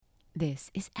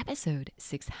This is episode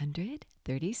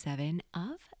 637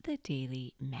 of the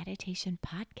Daily Meditation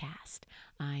Podcast.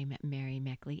 I'm Mary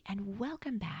Meckley, and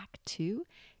welcome back to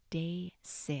day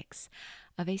 6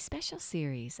 of a special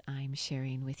series I'm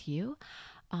sharing with you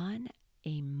on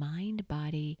a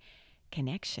mind-body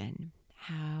connection,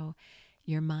 how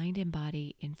your mind and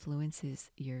body influences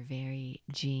your very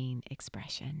gene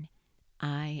expression.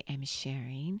 I am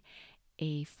sharing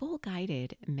a full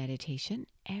guided meditation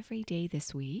every day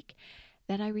this week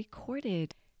that I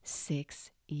recorded 6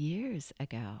 years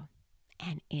ago.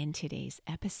 And in today's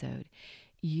episode,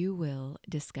 you will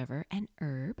discover an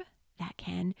herb that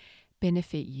can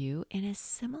benefit you in a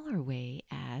similar way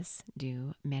as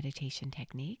do meditation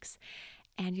techniques.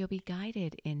 And you'll be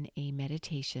guided in a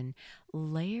meditation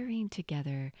layering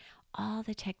together all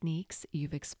the techniques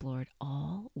you've explored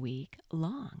all week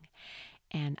long.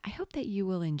 And I hope that you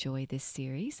will enjoy this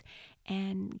series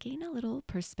and gain a little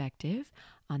perspective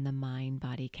on the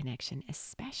mind-body connection,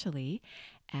 especially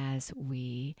as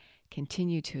we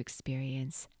continue to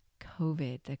experience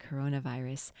COVID, the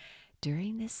coronavirus,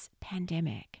 during this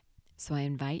pandemic. So I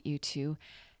invite you to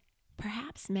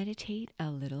perhaps meditate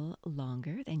a little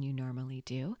longer than you normally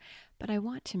do, but I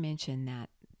want to mention that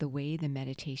the way the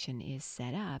meditation is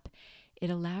set up, it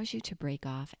allows you to break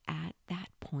off at that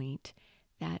point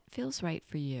that feels right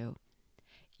for you.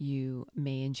 You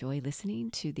may enjoy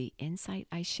listening to the insight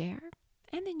I share,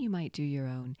 and then you might do your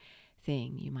own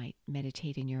thing. You might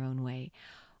meditate in your own way,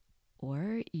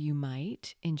 or you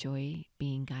might enjoy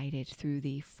being guided through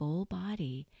the full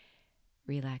body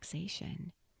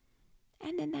relaxation.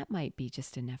 And then that might be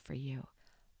just enough for you.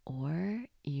 Or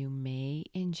you may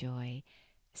enjoy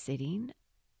sitting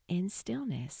in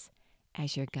stillness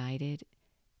as you're guided,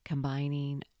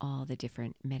 combining all the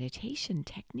different meditation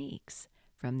techniques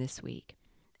from this week.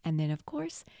 And then, of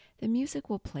course, the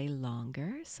music will play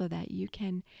longer so that you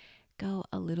can go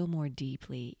a little more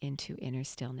deeply into inner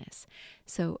stillness.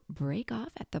 So break off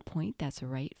at the point that's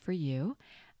right for you,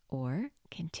 or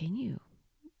continue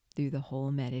through the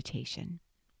whole meditation.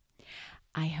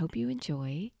 I hope you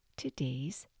enjoy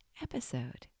today's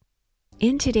episode.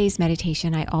 In today's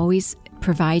meditation, I always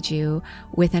provide you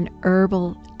with an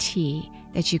herbal tea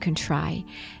that you can try.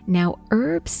 Now,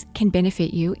 herbs can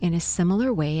benefit you in a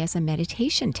similar way as a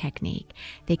meditation technique.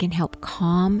 They can help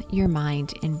calm your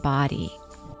mind and body.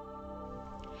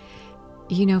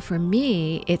 You know, for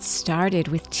me, it started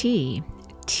with tea.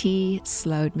 Tea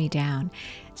slowed me down.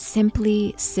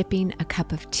 Simply sipping a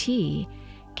cup of tea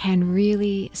can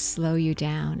really slow you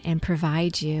down and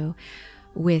provide you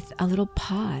with a little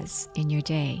pause in your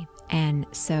day. And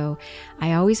so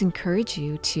I always encourage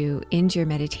you to end your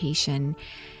meditation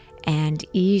and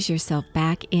ease yourself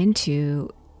back into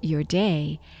your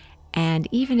day and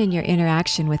even in your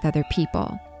interaction with other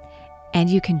people. And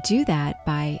you can do that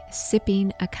by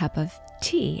sipping a cup of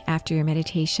tea after your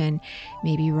meditation,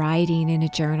 maybe writing in a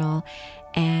journal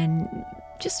and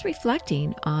just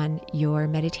reflecting on your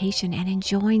meditation and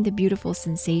enjoying the beautiful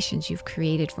sensations you've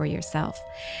created for yourself.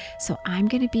 So I'm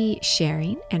going to be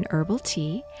sharing an herbal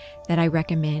tea that I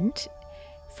recommend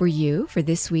for you for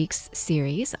this week's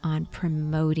series on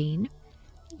promoting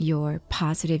your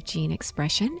positive gene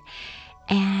expression.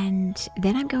 And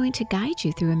then I'm going to guide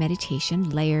you through a meditation,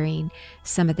 layering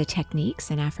some of the techniques,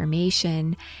 an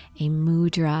affirmation, a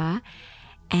mudra,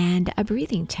 and a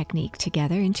breathing technique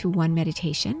together into one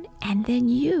meditation. And then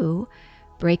you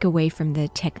break away from the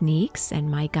techniques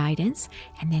and my guidance,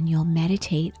 and then you'll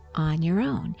meditate on your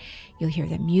own. You'll hear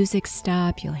the music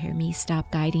stop, you'll hear me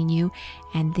stop guiding you,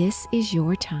 and this is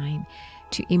your time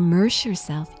to immerse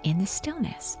yourself in the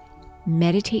stillness.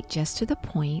 Meditate just to the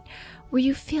point where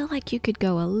you feel like you could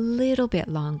go a little bit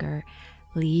longer.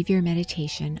 Leave your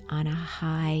meditation on a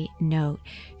high note.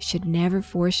 You should never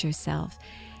force yourself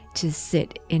to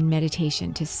sit in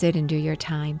meditation, to sit and do your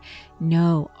time.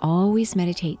 No, always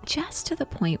meditate just to the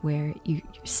point where you're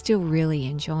still really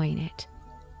enjoying it.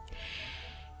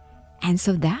 And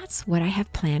so that's what I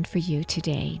have planned for you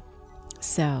today.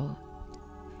 So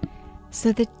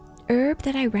the herb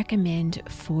that I recommend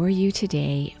for you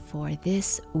today for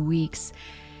this week's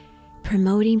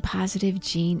Promoting Positive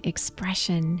Gene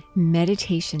Expression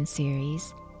meditation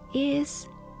series is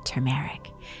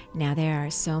turmeric. Now, there are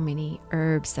so many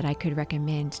herbs that I could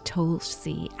recommend: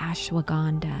 tulsi,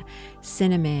 ashwagandha,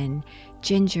 cinnamon,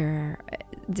 ginger.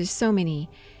 There's so many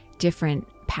different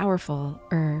powerful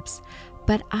herbs,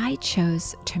 but I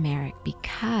chose turmeric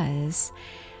because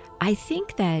I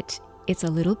think that it's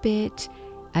a little bit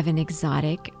of an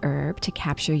exotic herb to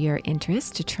capture your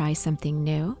interest, to try something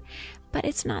new, but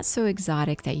it's not so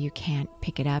exotic that you can't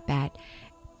pick it up at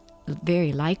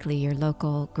very likely your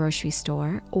local grocery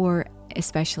store or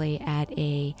especially at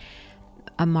a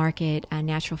market, a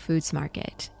natural foods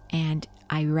market. And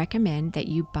I recommend that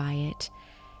you buy it,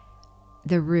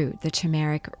 the root, the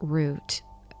turmeric root,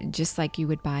 just like you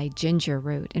would buy ginger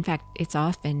root. In fact, it's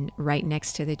often right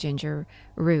next to the ginger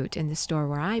root in the store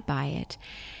where I buy it.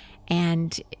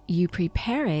 And you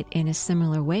prepare it in a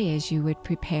similar way as you would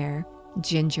prepare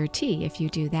ginger tea. If you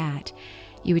do that,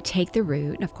 you would take the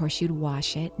root, and of course you'd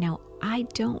wash it. Now, I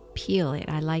don't peel it.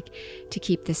 I like to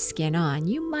keep the skin on.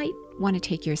 You might want to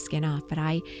take your skin off, but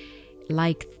I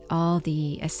like all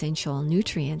the essential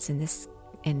nutrients in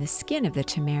the skin of the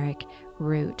turmeric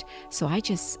root. So I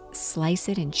just slice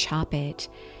it and chop it,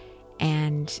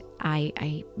 and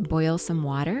I boil some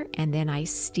water, and then I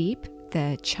steep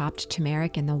the chopped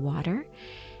turmeric in the water.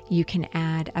 You can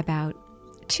add about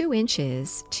 2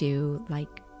 inches to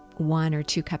like 1 or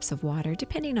 2 cups of water,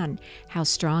 depending on how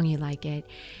strong you like it,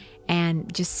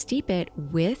 and just steep it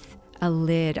with a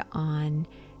lid on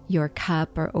your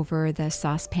cup or over the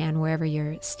saucepan, wherever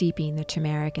you're steeping the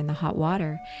turmeric in the hot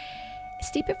water.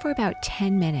 Steep it for about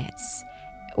 10 minutes,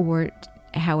 or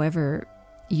however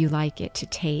you like it to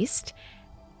taste.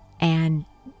 And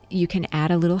you can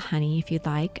add a little honey if you'd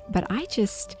like, but I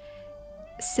just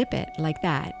sip it like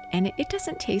that. And it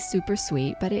doesn't taste super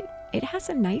sweet, but it has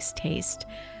a nice taste.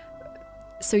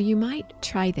 So you might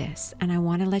try this, and I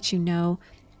want to let you know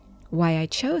why I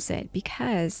chose it,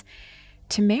 because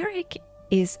turmeric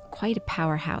is quite a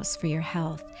powerhouse for your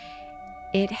health.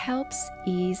 It helps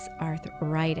ease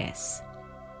arthritis.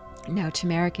 Now,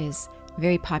 turmeric is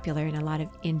very popular in a lot of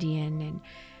Indian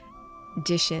and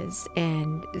dishes,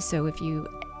 and so if you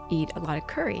eat a lot of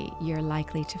curry, you're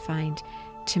likely to find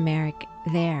turmeric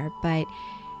there. But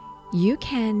you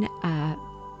can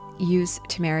use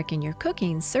turmeric in your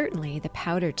cooking. Certainly the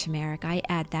powdered turmeric, I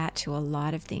add that to a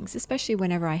lot of things, especially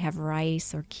whenever I have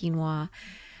rice or quinoa.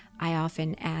 I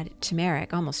often add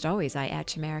turmeric. Almost always I add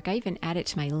turmeric. I even add it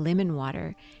to my lemon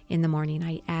water in the morning.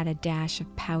 I add a dash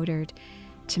of powdered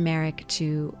turmeric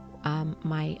to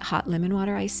my hot lemon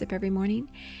water I sip every morning.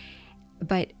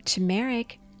 But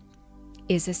turmeric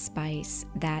is a spice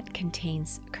that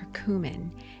contains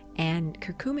curcumin, and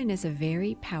curcumin is a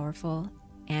very powerful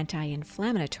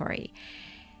anti-inflammatory,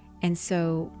 and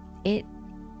so it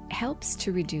helps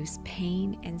to reduce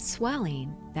pain and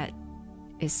swelling that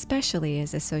especially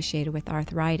is associated with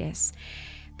arthritis.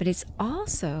 But it's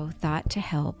also thought to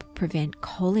help prevent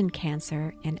colon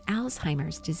cancer and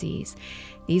Alzheimer's disease.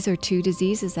 These are 2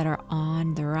 diseases that are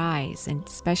on the rise, and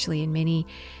especially in many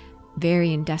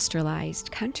very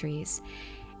industrialized countries.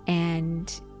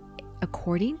 And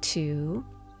according to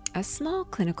a small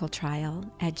clinical trial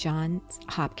at Johns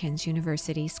Hopkins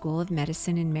University School of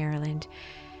Medicine in Maryland,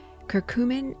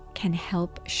 curcumin can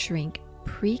help shrink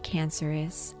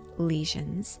precancerous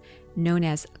lesions known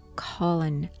as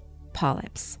colon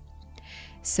polyps.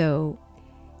 So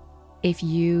if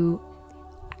you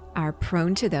are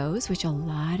prone to those, which a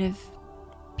lot of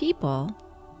people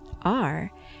are,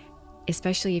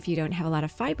 especially if you don't have a lot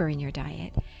of fiber in your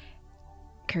diet,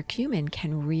 curcumin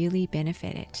can really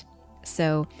benefit it.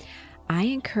 So I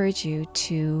encourage you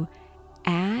to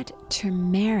add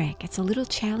turmeric. It's a little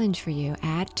challenge for you.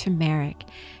 Add turmeric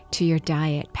to your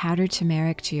diet, powdered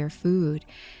turmeric to your food,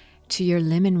 to your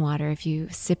lemon water if you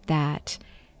sip that,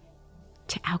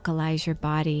 to alkalize your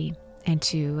body and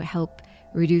to help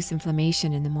reduce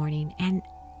inflammation in the morning. And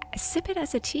sip it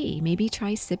as a tea. Maybe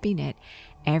try sipping it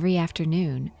every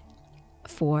afternoon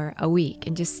for a week,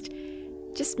 and just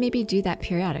maybe do that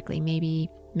periodically. Maybe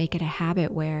make it a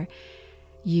habit where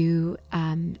you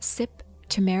sip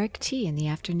turmeric tea in the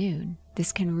afternoon.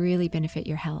 This can really benefit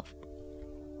your health.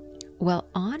 Well,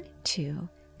 on to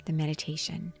the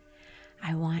meditation.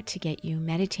 I want to get you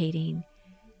meditating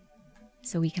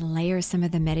so we can layer some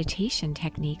of the meditation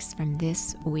techniques from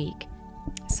this week.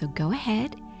 So go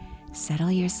ahead,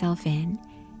 settle yourself in,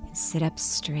 and sit up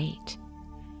straight.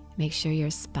 Make sure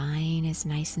your spine is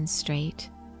nice and straight.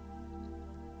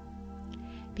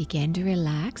 Begin to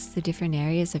relax the different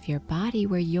areas of your body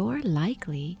where you're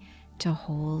likely to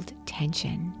hold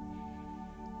tension.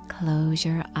 Close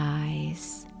your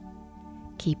eyes.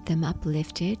 Keep them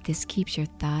uplifted. This keeps your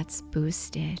thoughts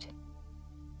boosted.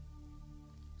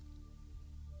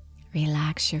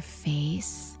 Relax your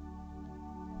face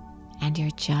and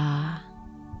your jaw.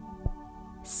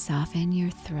 Soften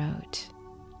your throat.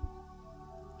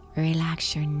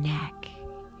 Relax your neck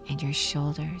and your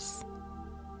shoulders.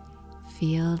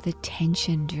 Feel the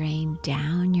tension drain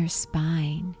down your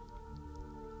spine.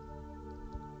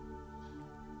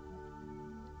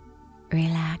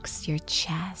 Relax your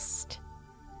chest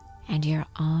and your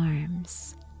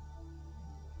arms.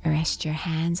 Rest your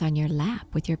hands on your lap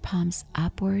with your palms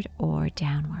upward or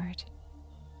downward.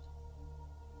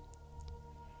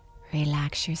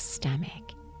 Relax your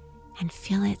stomach and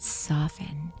feel it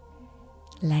soften.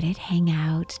 Let it hang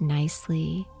out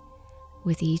nicely.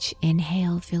 With each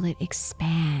inhale, feel it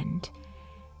expand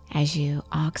as you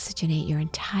oxygenate your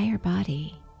entire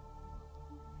body.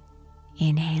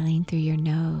 Inhaling through your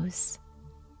nose.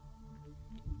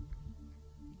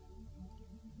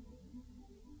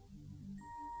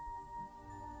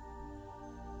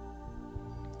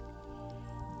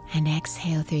 And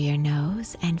exhale through your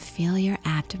nose and feel your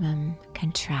abdomen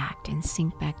contract and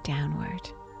sink back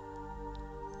downward.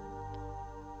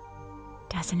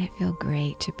 Doesn't it feel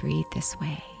great to breathe this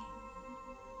way?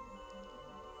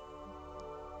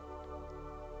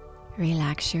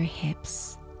 Relax your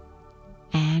hips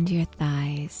and your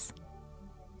thighs.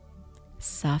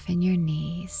 Soften your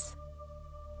knees.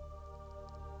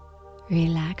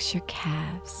 Relax your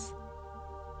calves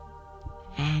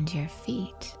and your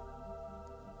feet.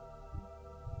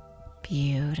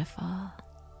 Beautiful.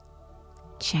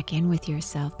 Check in with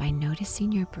yourself by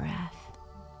noticing your breath.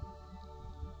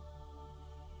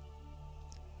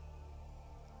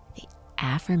 The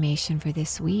affirmation for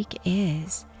this week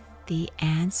is, the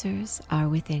answers are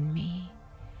within me.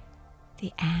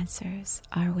 The answers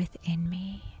are within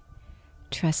me.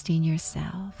 Trusting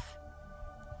yourself.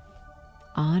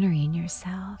 Honoring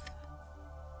yourself.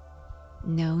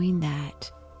 Knowing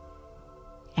that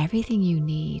everything you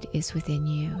need is within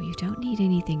you. You don't need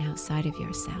anything outside of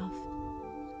yourself.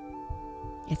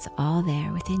 It's all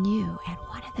there within you. And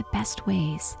one of the best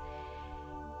ways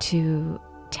to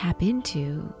tap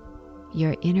into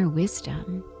your inner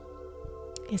wisdom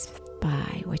is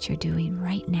by what you're doing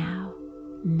right now,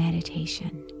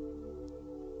 meditation.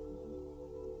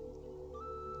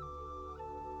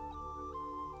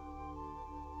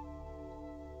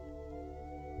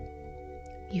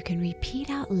 You can repeat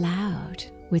out loud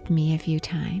with me a few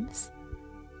times.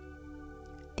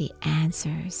 The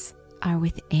answers are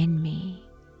within me.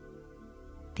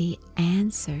 The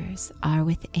answers are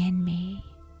within me.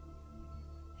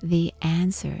 The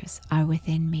answers are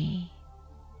within me.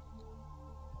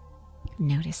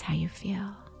 Notice how you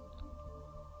feel.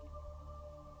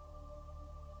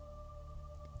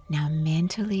 Now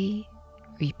mentally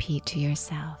repeat to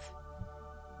yourself,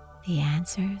 the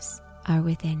answers are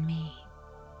within me.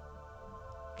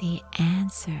 The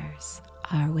answers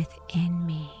are within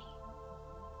me.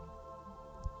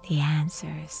 The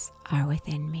answers are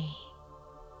within me.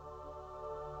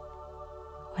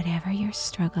 Whatever your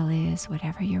struggle is,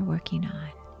 whatever you're working on,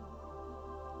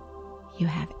 you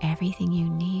have everything you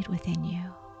need within you.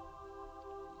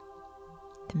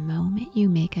 The moment you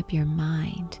make up your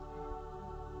mind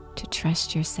to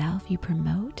trust yourself, you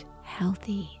promote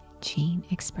healthy gene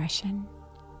expression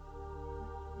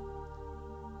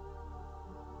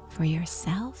for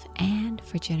yourself and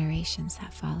for generations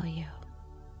that follow you.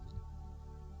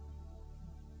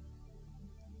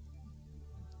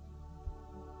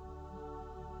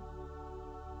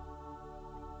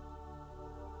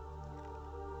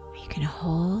 You can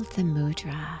hold the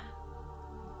mudra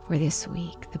for this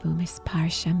week, the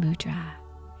Bhumisparsha mudra.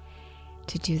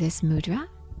 To do this mudra,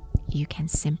 you can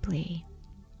simply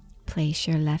place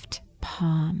your left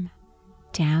palm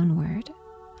downward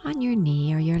on your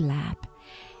knee or your lap,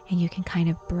 and you can kind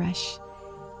of brush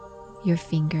your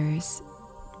fingers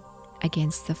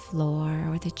against the floor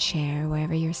or the chair,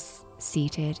 wherever you're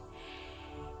seated.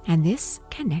 And this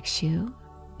connects you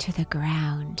to the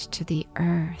ground, to the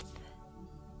earth.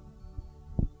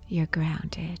 You're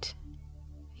grounded.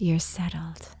 You're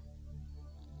settled.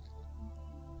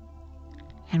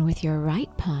 And with your right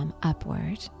palm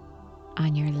upward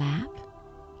on your lap,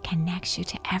 connects you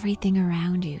to everything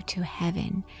around you, to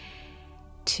heaven,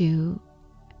 to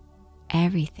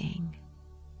everything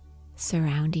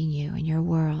surrounding you in your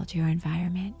world, your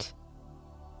environment.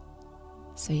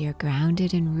 So you're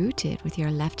grounded and rooted with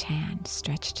your left hand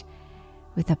stretched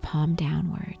with the palm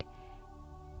downward.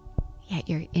 Yet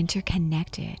you're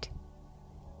interconnected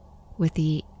with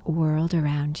the world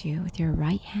around you with your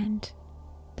right hand,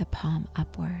 the palm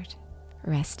upward,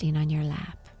 resting on your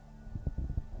lap.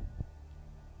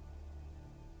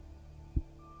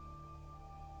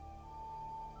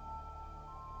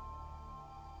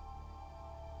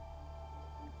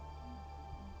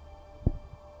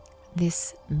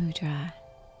 This mudra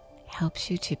helps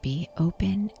you to be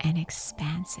open and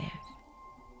expansive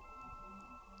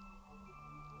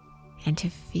and to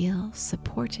feel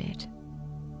supported.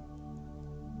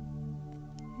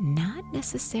 Not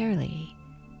necessarily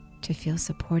to feel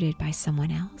supported by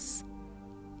someone else,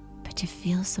 but to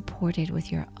feel supported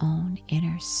with your own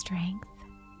inner strength.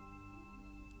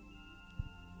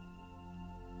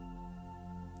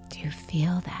 you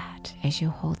feel that as you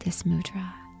hold this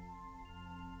mudra?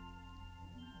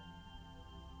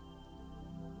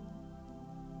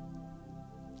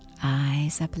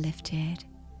 Eyes uplifted,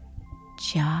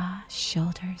 jaw,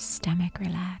 shoulders, stomach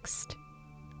relaxed.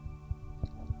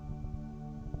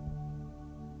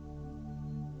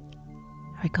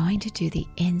 We're going to do the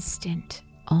instant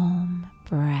Om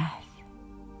breath.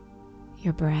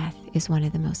 Your breath is one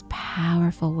of the most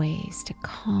powerful ways to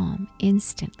calm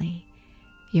instantly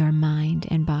your mind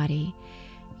and body.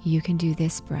 You can do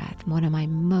this breath, one of my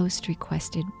most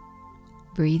requested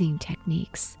breathing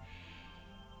techniques.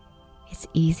 It's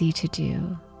easy to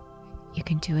do. You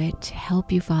can do it to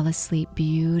help you fall asleep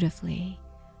beautifully.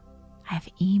 I have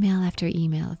email after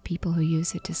email of people who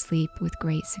use it to sleep with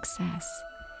great success,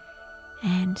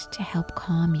 and to help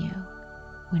calm you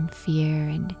when fear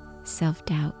and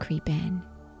self-doubt creep in.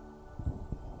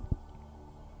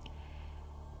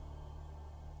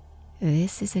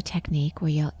 This is a technique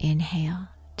where you'll inhale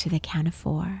to the count of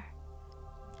 4,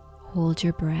 hold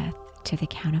your breath to the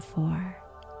count of 4,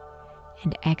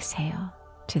 and exhale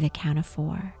to the count of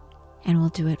 4, and we'll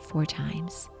do it 4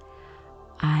 times.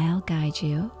 I'll guide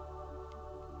you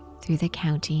through the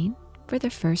counting for the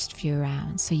first few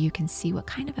rounds so you can see what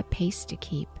kind of a pace to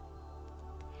keep.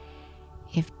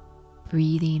 If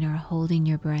breathing or holding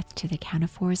your breath to the count of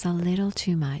 4 is a little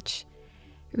too much,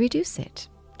 reduce it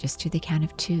just to the count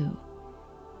of 2.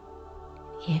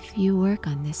 If you work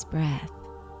on this breath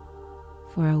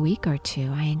for a week or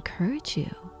 2, I encourage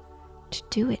you to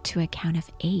do it to a count of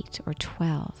 8 or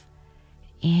 12. At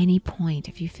any point,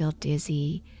 if you feel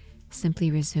dizzy,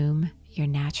 simply resume your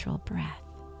natural breath.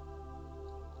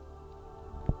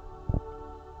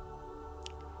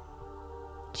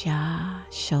 Jaw,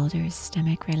 shoulders,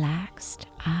 stomach relaxed,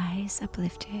 eyes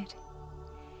uplifted.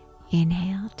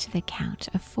 Inhale to the count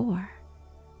of 4.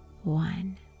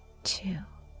 1, 2,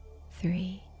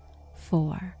 3,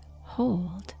 4.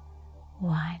 Hold.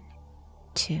 1,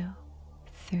 2,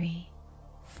 3,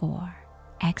 4.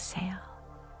 Exhale.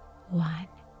 1,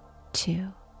 2,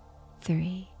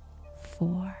 3,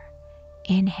 4.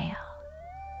 Inhale.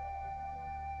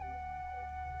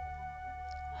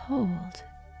 Hold.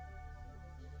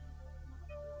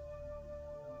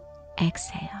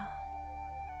 Exhale.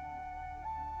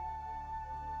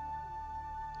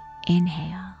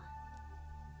 Inhale.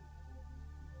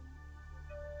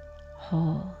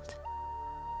 Hold.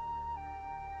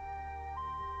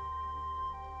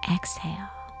 Exhale.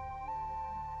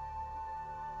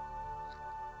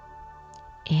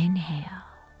 Inhale.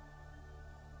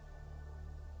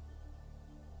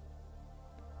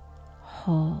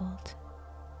 Hold.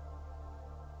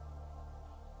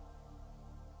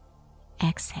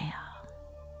 Exhale.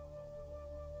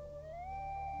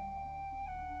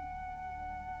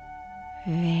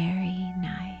 Very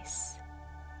nice.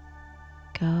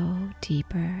 Go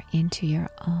deeper into your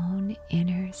own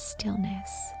inner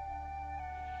stillness.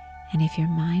 And if your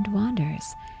mind wanders,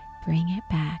 bring it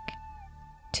back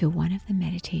to one of the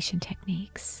meditation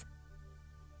techniques.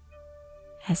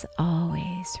 As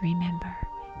always, remember,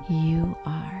 you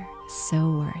are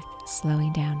so worth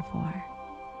slowing down for.